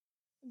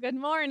Good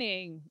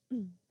morning.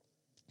 It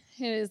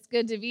is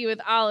good to be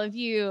with all of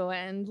you,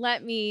 and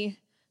let me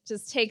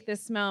just take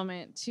this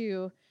moment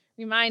to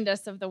remind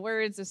us of the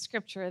words of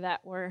Scripture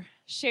that were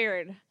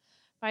shared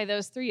by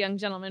those three young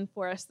gentlemen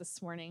for us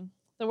this morning.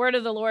 The word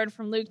of the Lord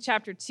from Luke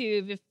chapter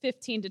 2,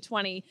 15 to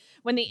 20.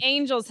 When the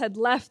angels had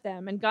left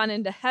them and gone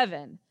into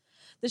heaven,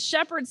 the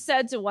shepherds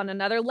said to one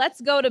another, "Let's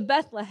go to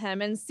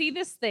Bethlehem and see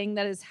this thing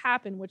that has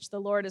happened, which the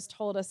Lord has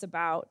told us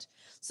about."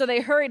 So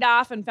they hurried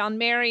off and found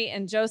Mary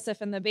and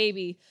Joseph and the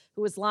baby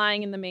who was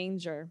lying in the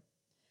manger.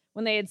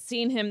 When they had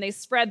seen him, they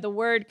spread the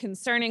word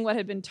concerning what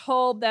had been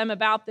told them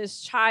about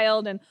this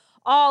child, and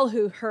all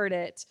who heard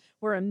it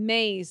were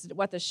amazed at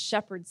what the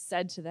shepherds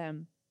said to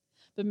them.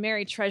 But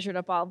Mary treasured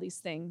up all these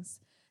things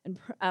and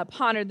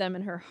pondered them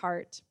in her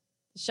heart.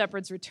 The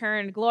shepherds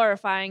returned,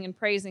 glorifying and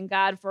praising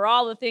God for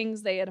all the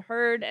things they had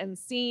heard and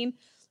seen,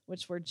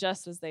 which were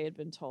just as they had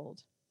been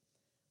told.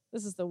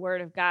 This is the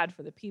word of God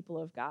for the people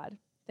of God.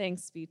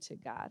 Thanks be to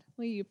God.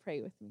 Will you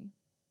pray with me?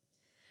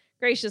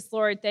 Gracious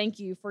Lord, thank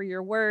you for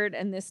your word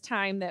and this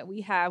time that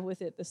we have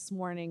with it this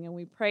morning. And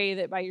we pray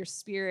that by your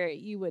Spirit,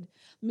 you would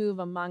move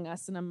among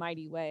us in a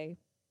mighty way.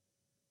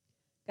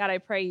 God, I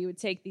pray you would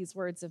take these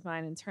words of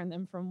mine and turn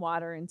them from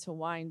water into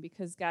wine,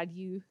 because, God,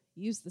 you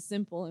use the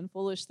simple and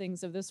foolish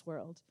things of this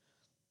world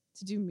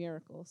to do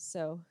miracles.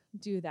 So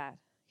do that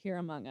here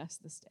among us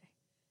this day.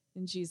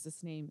 In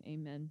Jesus' name,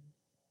 amen.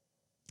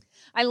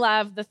 I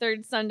love the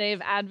third Sunday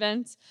of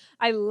Advent.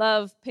 I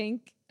love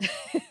pink.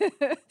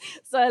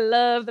 So I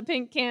love the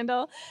pink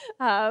candle.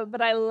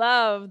 But I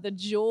love the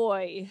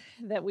joy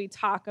that we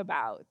talk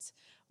about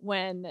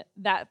when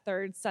that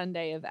third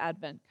Sunday of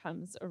Advent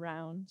comes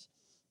around.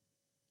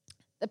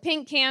 The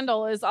pink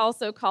candle is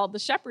also called the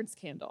shepherd's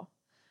candle.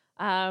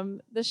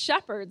 The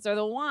shepherds are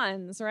the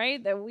ones,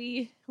 right, that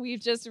we've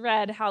just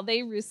read how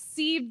they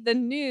received the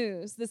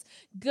news, this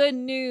good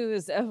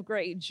news of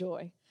great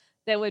joy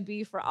that would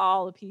be for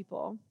all the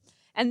people.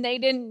 And they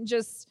didn't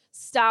just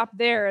stop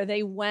there.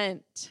 They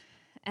went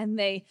and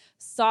they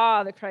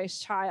saw the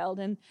Christ child,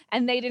 and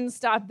they didn't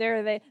stop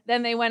there.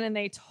 Then they went and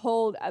they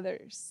told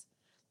others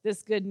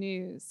this good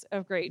news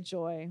of great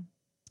joy.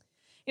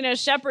 You know,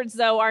 shepherds,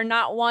 though, are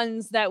not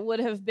ones that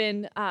would have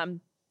been,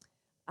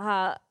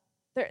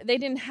 they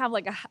didn't have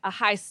like a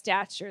high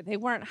stature. They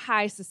weren't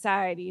high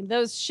society.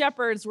 Those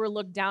shepherds were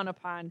looked down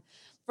upon.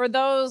 For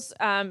those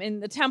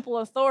in the temple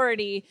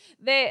authority,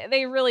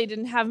 they really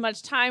didn't have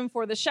much time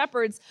for the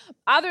shepherds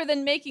other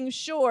than making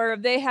sure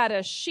they had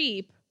a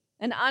sheep,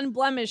 an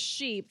unblemished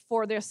sheep,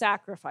 for their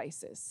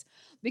sacrifices.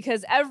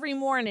 Because every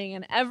morning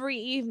and every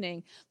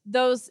evening,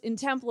 those in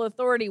temple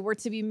authority were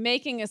to be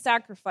making a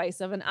sacrifice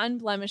of an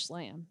unblemished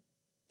lamb.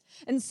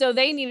 And so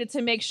they needed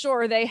to make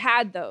sure they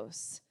had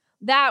those.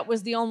 That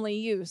was the only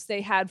use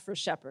they had for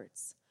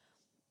shepherds.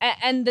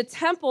 And the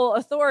temple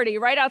authority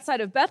right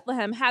outside of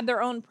Bethlehem had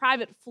their own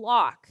private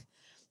flock,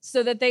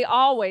 so that they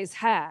always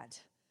had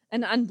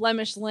an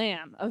unblemished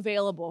lamb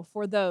available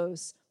for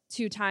those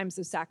 2 times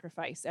of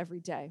sacrifice every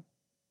day.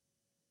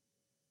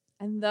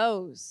 And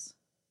those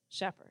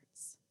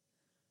shepherds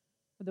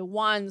were the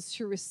ones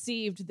who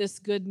received this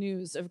good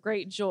news of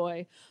great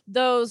joy.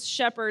 Those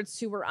shepherds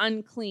who were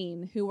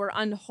unclean, who were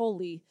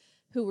unholy,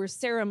 who were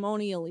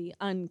ceremonially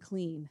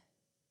unclean.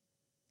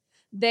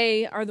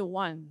 They are the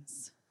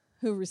ones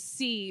who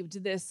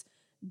received this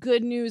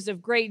good news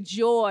of great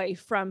joy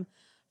from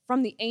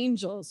the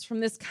angels,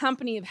 from this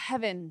company of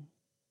heaven.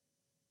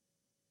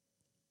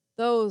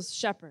 Those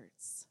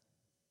shepherds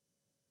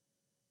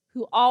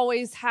who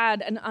always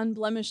had an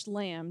unblemished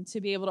lamb to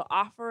be able to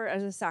offer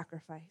as a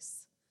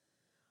sacrifice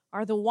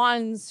are the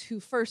ones who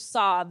first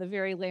saw the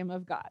very Lamb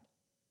of God,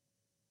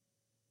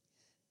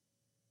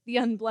 the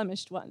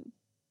unblemished one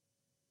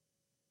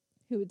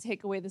who would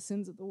take away the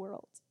sins of the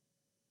world.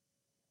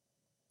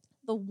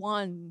 The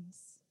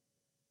ones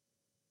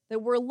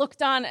that were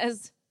looked on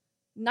as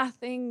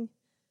nothing,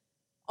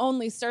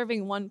 only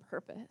serving one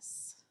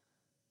purpose,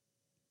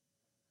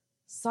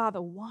 saw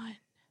the one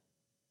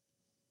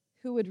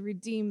who would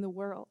redeem the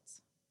world.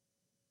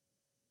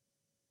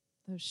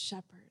 Those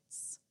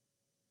shepherds.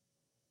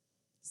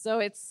 So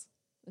it's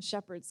the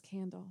shepherd's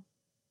candle.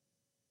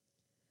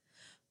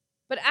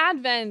 But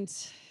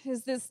Advent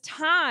is this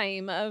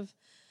time of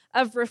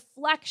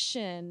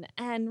reflection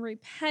and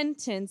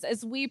repentance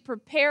as we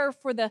prepare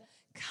for the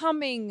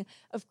coming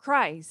of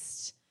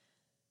Christ.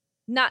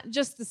 Not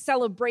just the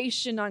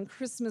celebration on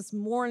Christmas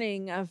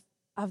morning of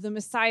the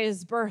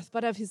Messiah's birth,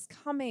 but of his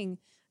coming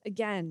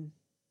again.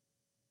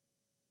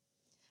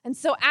 And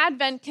so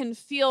Advent can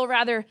feel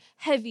rather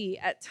heavy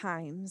at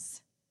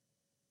times.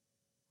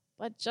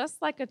 But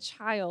just like a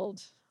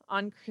child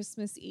on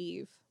Christmas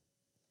Eve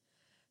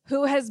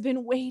who has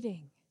been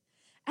waiting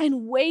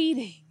and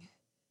waiting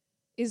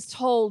is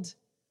told,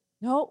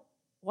 no,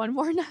 one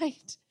more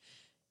night.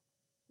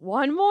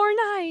 One more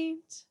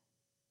night.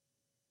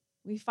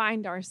 We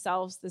find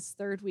ourselves this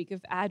third week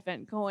of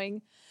Advent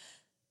going,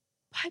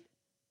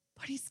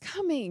 but he's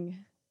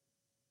coming.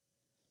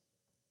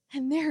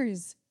 And there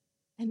is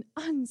an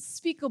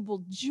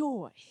unspeakable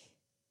joy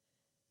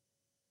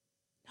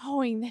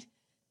knowing that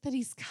that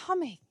he's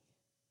coming,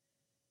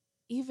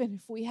 even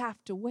if we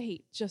have to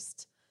wait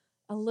just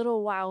a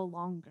little while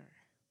longer.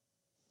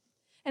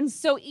 And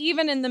so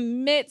even in the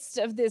midst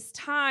of this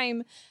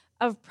time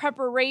of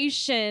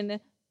preparation,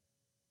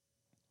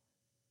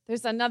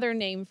 there's another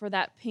name for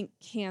that pink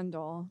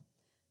candle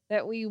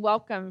that we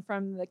welcome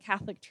from the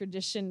Catholic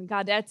tradition,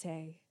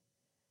 gaudete.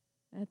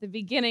 At the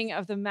beginning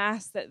of the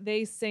Mass that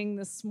they sing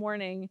this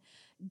morning,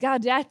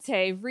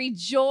 gaudete,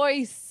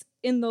 rejoice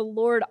in the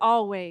Lord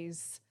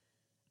always.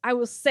 I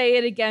will say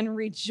it again,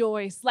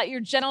 rejoice. Let your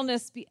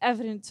gentleness be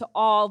evident to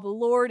all. The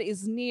Lord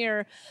is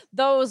near.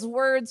 Those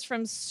words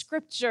from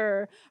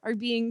Scripture are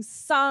being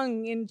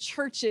sung in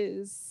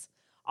churches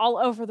all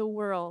over the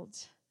world.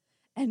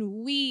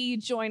 And we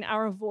join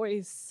our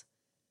voice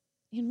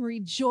in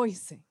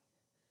rejoicing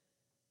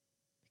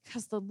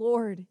because the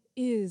Lord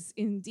is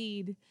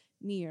indeed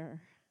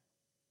near.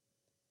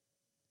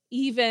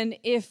 Even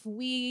if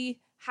we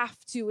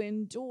have to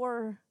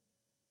endure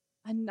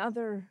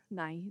another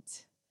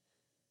night,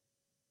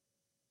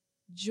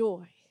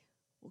 joy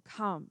will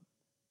come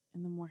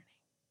in the morning.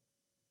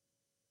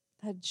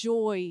 That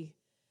joy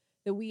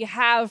that we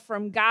have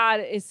from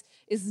God is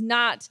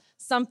not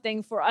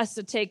something for us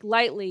to take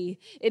lightly.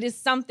 It is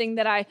something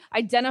that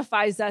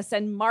identifies us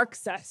and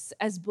marks us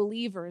as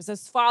believers,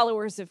 as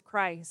followers of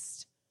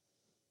Christ.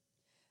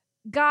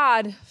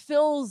 God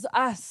fills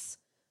us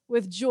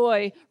with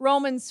joy.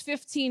 Romans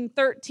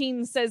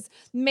 15:13 says,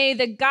 "May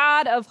the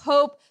God of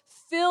hope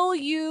fill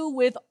you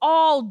with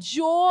all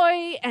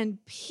joy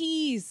and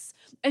peace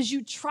as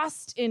you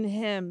trust in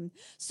him,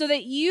 so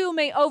that you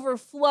may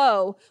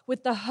overflow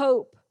with the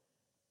hope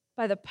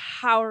by the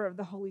power of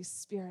the Holy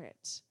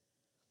Spirit."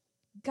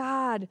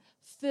 God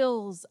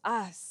fills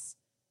us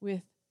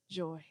with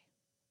joy.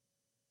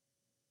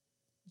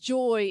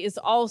 Joy is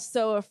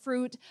also a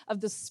fruit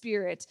of the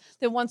Spirit.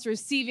 That once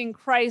receiving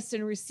Christ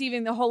and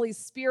receiving the Holy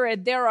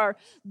Spirit, there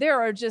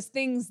are just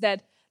things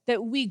that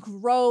we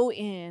grow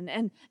in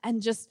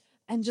and just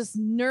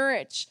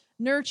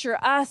nurture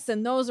us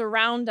and those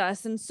around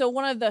us. And so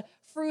one of the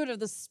fruit of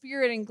the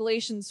Spirit in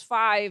Galatians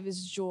 5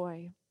 is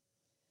joy.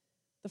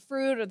 The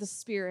fruit of the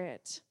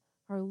Spirit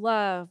are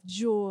love,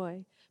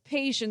 joy,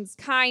 patience,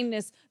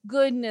 kindness,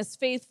 goodness,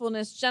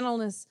 faithfulness,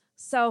 gentleness,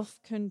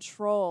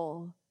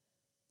 self-control.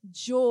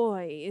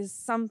 Joy is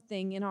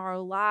something in our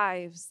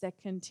lives that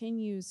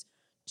continues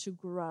to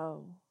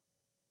grow.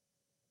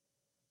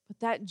 But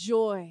that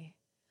joy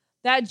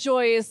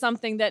is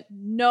something that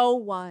no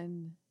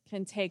one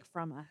can take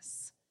from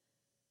us.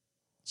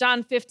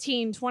 John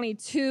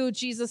 15:22,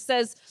 Jesus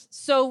says,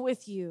 "So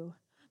with you,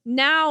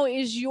 now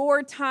is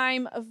your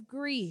time of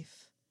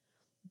grief,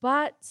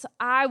 but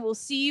I will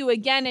see you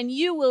again and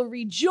you will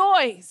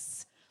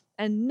rejoice,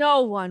 and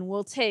no one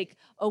will take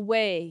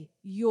away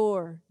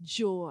your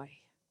joy."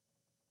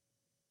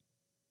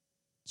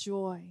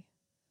 Joy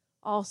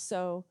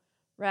also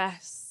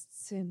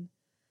rests in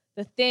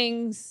the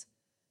things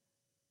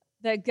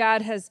that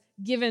God has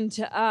given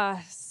to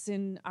us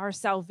in our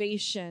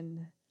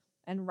salvation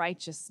and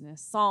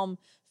righteousness. Psalm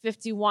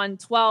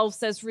 51:12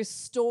 says,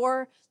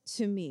 "Restore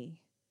to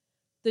me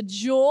the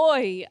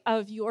joy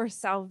of your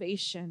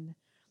salvation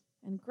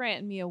and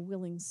grant me a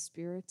willing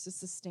spirit to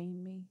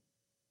sustain me."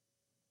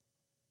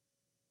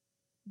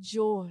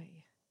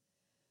 Joy.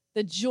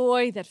 The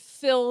joy that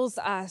fills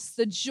us,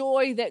 the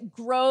joy that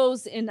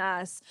grows in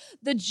us,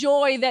 the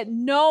joy that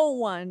no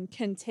one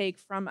can take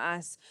from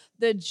us,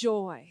 the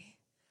joy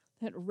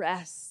that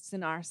rests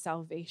in our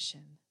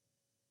salvation.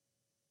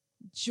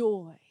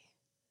 Joy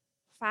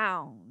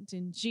found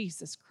in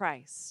Jesus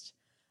Christ,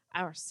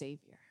 our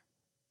Savior.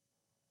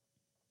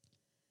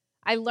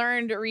 I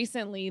learned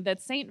recently that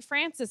St.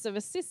 Francis of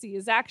Assisi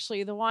is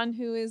actually the one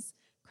who is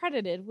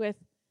credited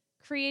with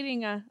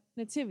creating a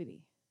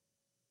nativity,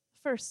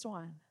 the first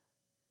one.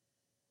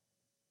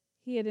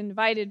 He had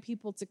invited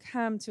people to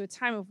come to a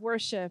time of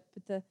worship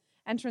at the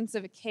entrance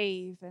of a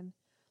cave and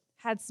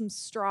had some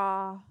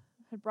straw,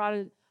 had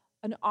brought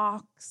an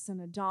ox and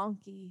a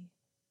donkey,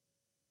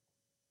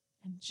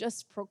 and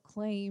just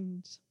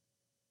proclaimed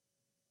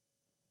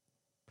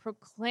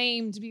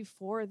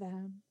before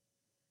them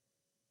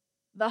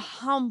the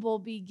humble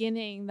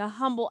beginning, the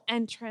humble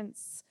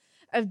entrance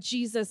of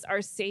Jesus,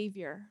 our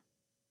Savior.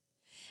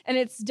 And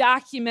it's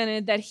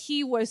documented that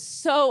he was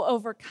so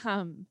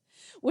overcome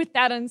with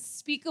that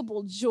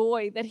unspeakable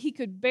joy that he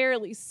could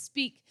barely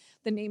speak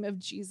the name of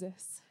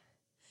Jesus.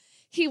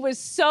 He was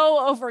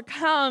so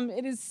overcome.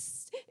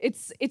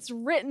 It's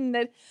written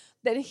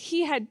that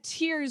he had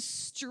tears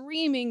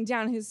streaming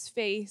down his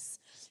face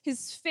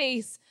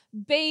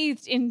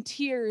bathed in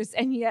tears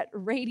and yet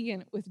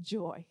radiant with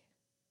joy.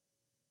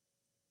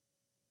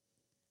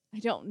 I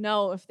don't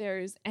know if there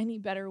is any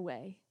better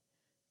way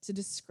to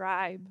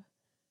describe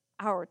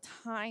our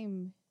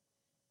time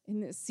in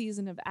this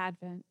season of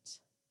Advent,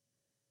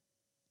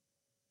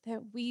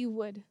 that we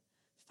would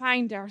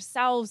find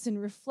ourselves in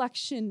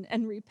reflection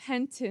and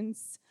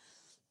repentance,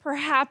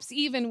 perhaps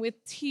even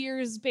with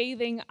tears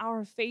bathing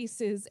our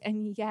faces,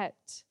 and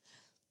yet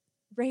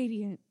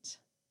radiant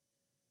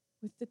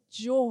with the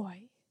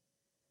joy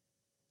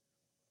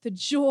the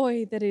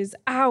joy that is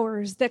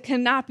ours, that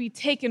cannot be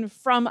taken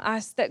from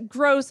us, that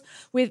grows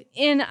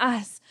within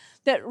us,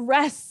 that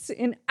rests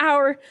in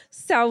our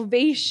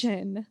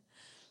salvation,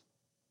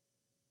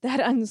 that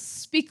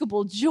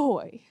unspeakable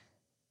joy.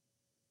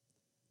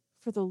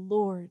 For the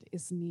Lord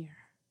is near.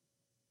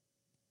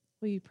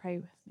 Will you pray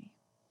with me?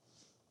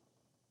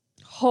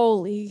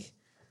 Holy,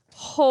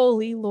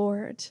 holy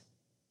Lord,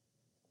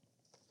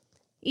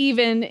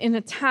 even in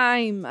a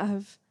time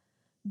of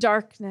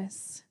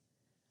darkness,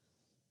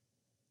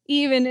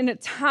 even in a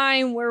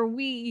time where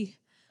we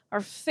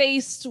are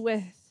faced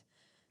with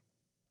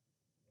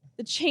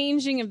the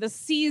changing of the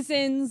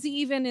seasons,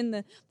 even in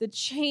the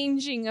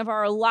changing of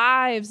our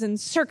lives and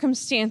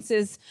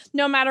circumstances,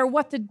 no matter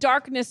what the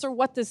darkness or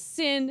what the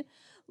sin,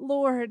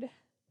 Lord,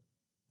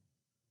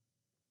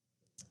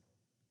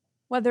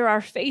 whether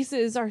our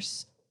faces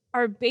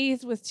are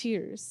bathed with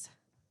tears,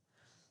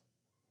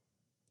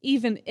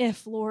 even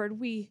if,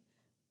 Lord, we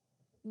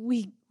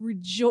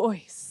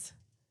rejoice.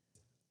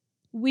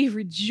 We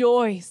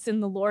rejoice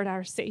in the Lord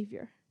our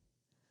Savior,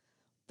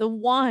 the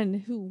one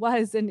who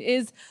was and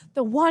is,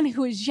 the one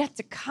who is yet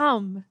to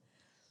come.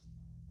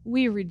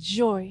 We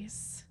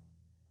rejoice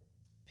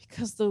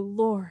because the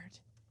Lord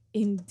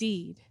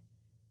indeed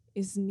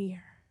is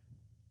near.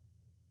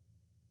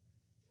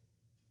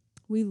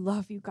 We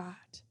love you, God,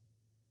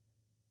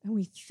 and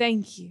we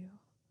thank you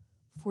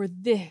for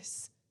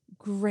this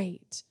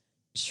great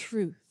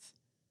truth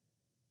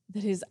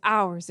that is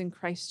ours in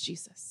Christ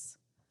Jesus.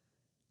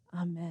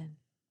 Amen.